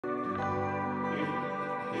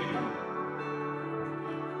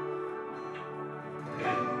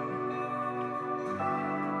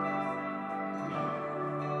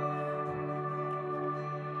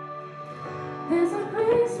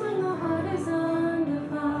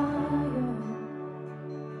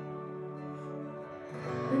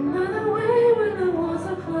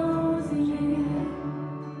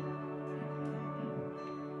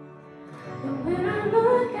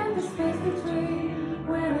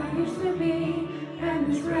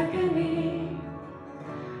this reckoning.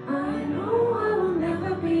 I know I will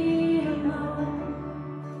never be alone.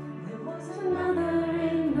 There was another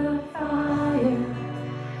in the fire,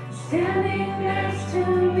 standing next to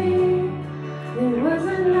me. There was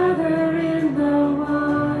another in the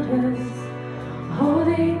waters,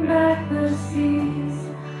 holding back the seas.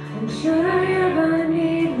 And should I ever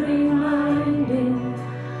need reminding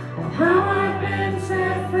of how I've been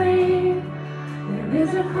set free, there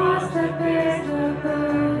is a cross that bears the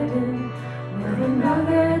burden, where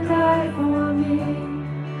another died for me.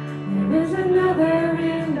 There is another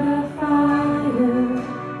in the fire.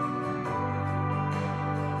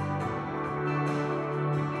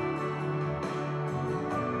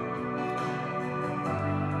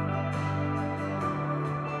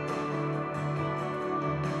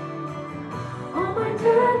 All my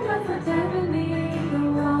dead left for dead beneath the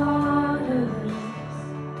waters.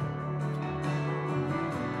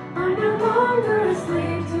 I'm no longer a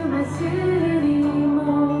slave to my sin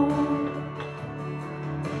anymore.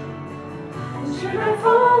 And should I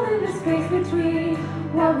fall in the space between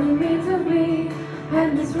what remains of me and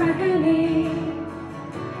this reckoning,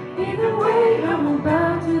 either way I won't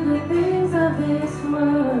bow to the things of this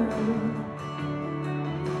world.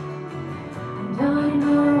 And I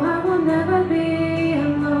know I will never be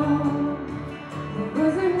alone. There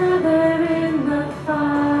was another in the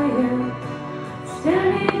fire,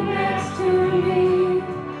 standing next to me.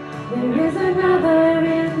 There is another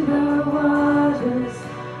in the waters,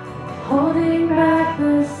 holding back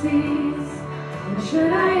the seas. And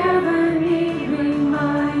should I ever need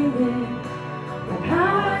reminding the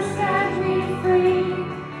power set me free,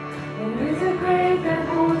 there is a grave that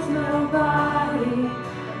holds no body,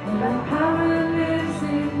 and that power lives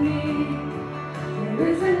in me. There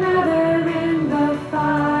is another in the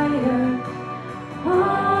fire.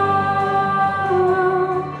 Oh,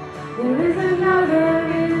 there is another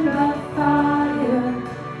in the fire.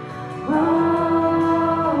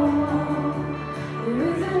 Oh, there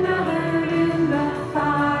is another in the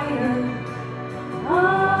fire.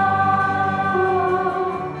 Oh,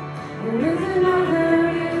 there is another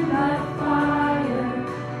in the fire.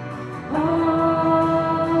 Oh,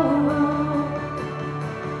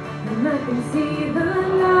 and I can see the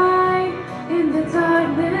light in the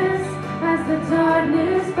darkness as the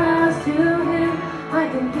darkness bows to him. I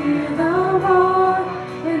can hear the roar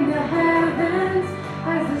in the heavens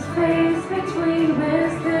as the space between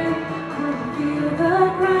lifts. I can feel the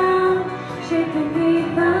ground shake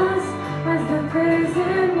beneath us as the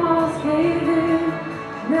prison walls cave in.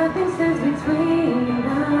 Nothing stands between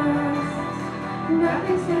us.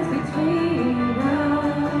 Nothing stands between us.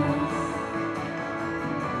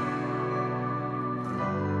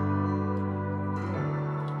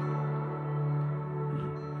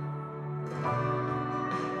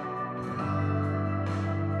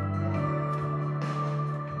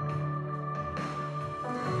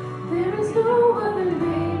 There is no other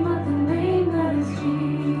name but the name that is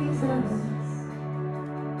Jesus.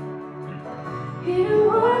 He who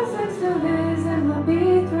was and still is and will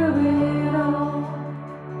be through it all.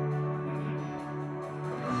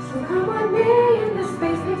 So come on me in the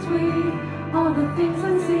space between all the things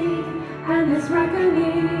unseen and this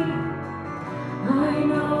reckoning. I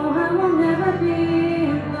know I will never be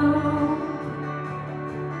alone.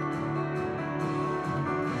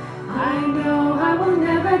 I know I will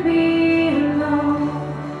never be alone.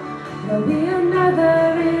 There'll be another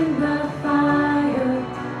in the fire,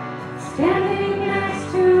 standing next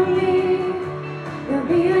to me. There'll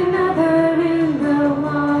be another in the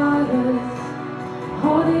waters,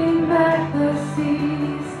 holding back the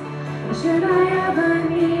seas. And should I ever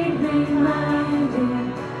need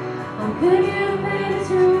reminding how good you've been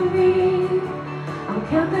to me, I'll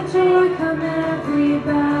count the joy come every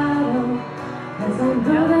battle, 'cause I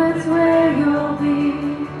know that's where you'll be.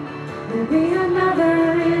 There'll be another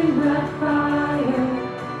in the fire.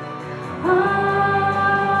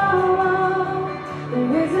 Oh,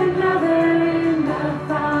 there is another in the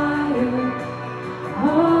fire.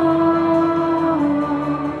 Oh,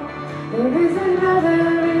 there is another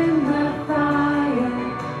in the fire.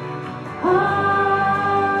 Oh,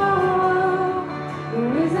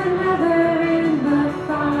 there is another in the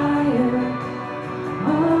fire.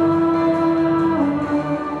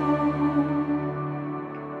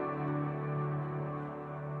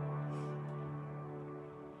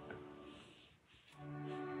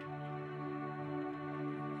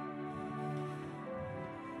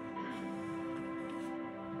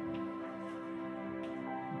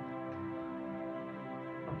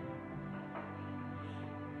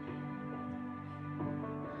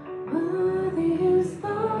 Worthy is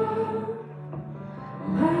the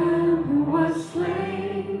Lamb who was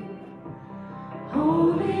slain.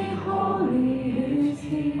 Holy, holy is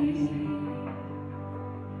He.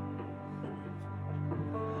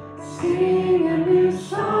 Sing a new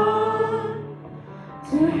song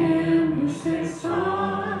to Him who sits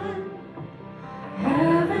on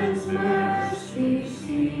heaven's mercy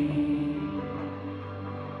seat.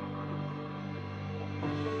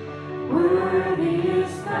 Worthy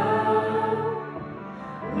is Thou,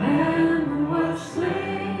 Lamb who was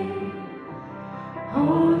slain.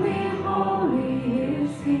 Holy, holy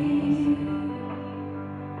is He.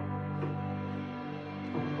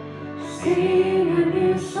 Sing a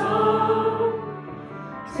new song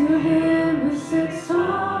to Him who sits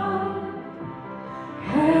on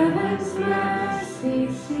heaven's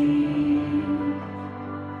mercy seat.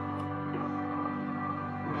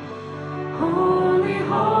 Holy,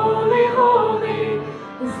 holy, holy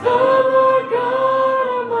is the Lord God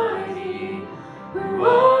Almighty, who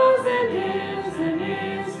was and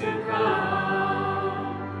is to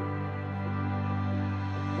come.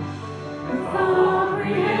 With all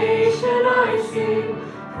creation I sing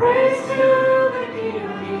praise to the King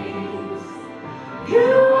of Kings. You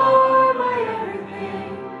are my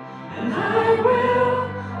everything, and I will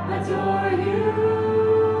adore you.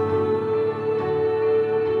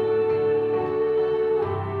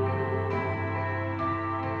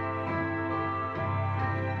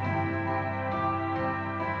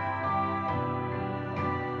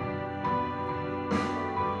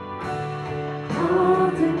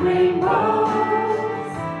 Clothed in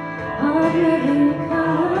rainbows of living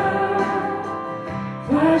color,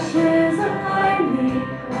 flashes of lightning,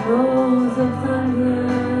 rolls of thunder.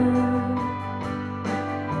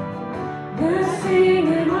 The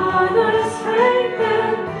singing honor, strength,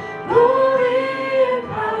 and glory and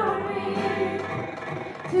power be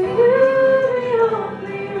to you, the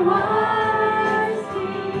only wise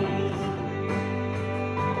King.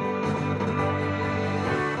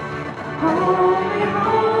 Holy,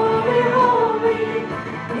 holy, holy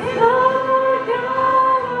is the Lord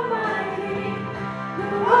God Almighty, who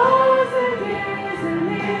was and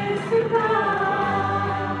is to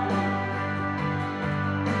come.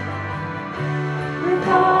 With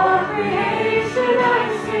all creation I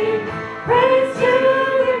sing praise to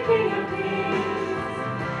the King of Kings.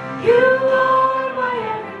 You are my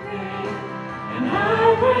everything, and I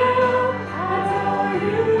will adore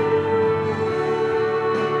you.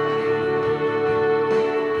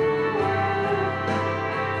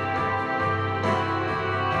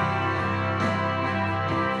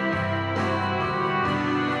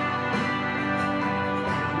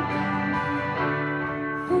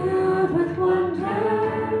 Filled with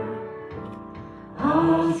wonder,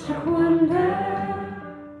 awestruck wonder,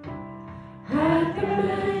 at the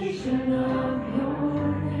mention of your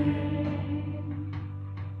name.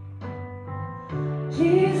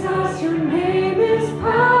 Jesus, your name is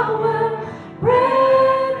power,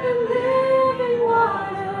 breath and living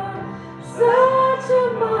water, such a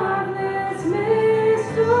marvelous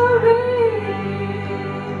mystery.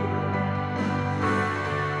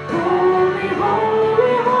 Holy,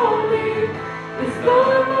 holy, holy is the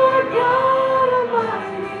Lord God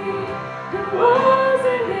Almighty, who was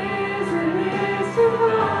and is to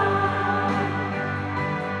come.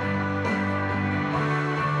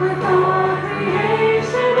 With all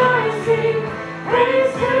creation I sing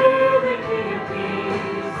praise to the King of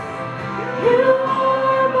Kings. You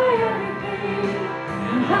are my everything,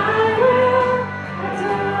 and I will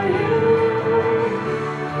adore you.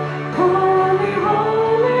 Holy,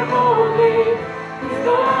 holy, holy is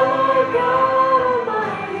the Lord God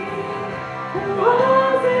Almighty, who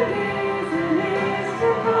was and is to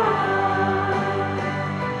come.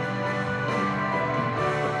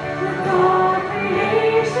 With all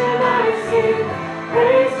creation I sing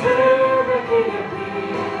praise to the King of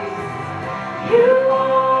Kings. You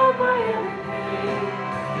are my everything,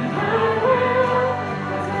 and I will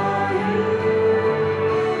adore you.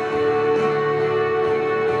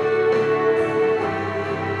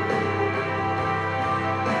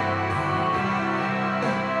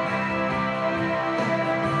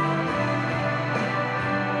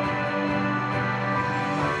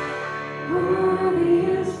 Worthy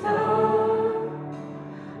is the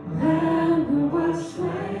Lamb who was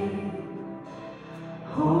slain.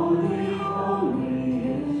 Holy,